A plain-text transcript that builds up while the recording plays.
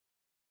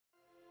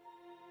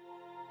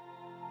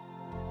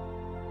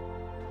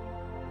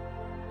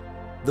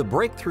The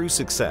breakthrough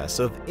success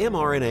of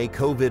mRNA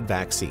COVID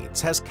vaccines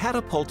has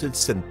catapulted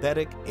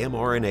synthetic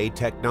mRNA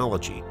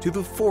technology to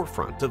the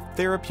forefront of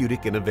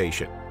therapeutic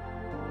innovation.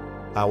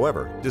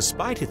 However,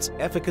 despite its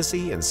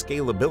efficacy and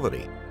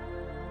scalability,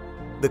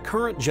 the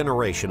current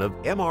generation of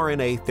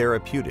mRNA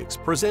therapeutics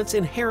presents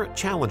inherent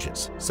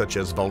challenges, such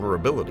as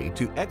vulnerability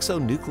to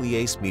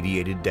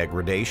exonuclease-mediated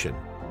degradation.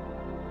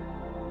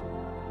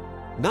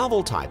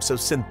 Novel types of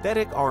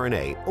synthetic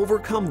RNA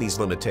overcome these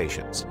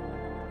limitations.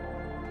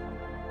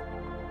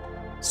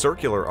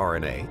 Circular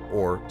RNA,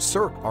 or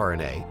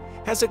circRNA,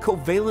 has a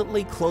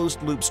covalently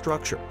closed-loop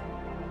structure.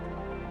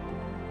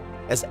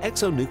 As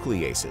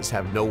exonucleases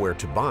have nowhere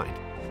to bind,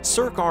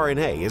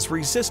 circRNA is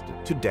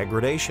resistant to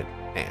degradation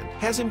and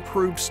has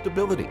improved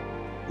stability,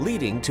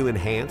 leading to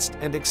enhanced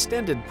and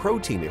extended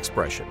protein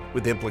expression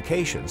with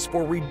implications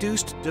for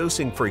reduced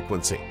dosing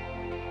frequency.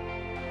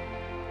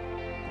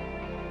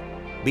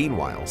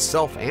 Meanwhile,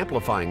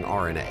 self-amplifying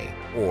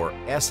RNA, or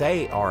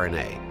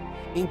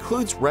saRNA,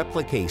 includes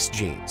replicase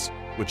genes,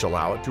 which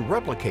allow it to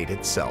replicate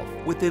itself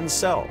within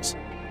cells.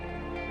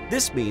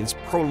 This means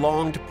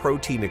prolonged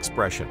protein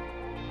expression,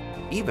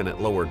 even at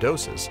lower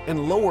doses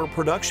and lower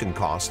production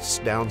costs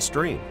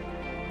downstream.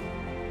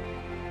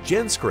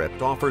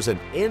 GenScript offers an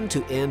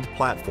end-to-end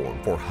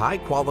platform for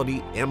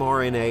high-quality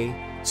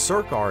mRNA,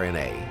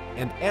 circRNA,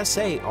 and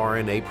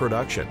saRNA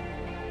production.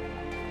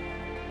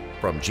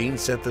 From gene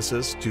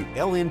synthesis to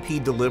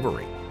LNP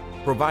delivery,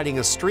 providing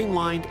a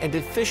streamlined and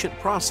efficient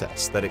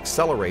process that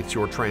accelerates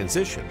your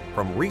transition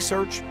from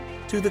research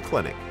to the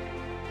clinic.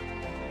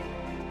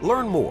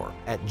 Learn more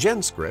at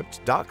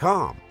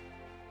genscript.com.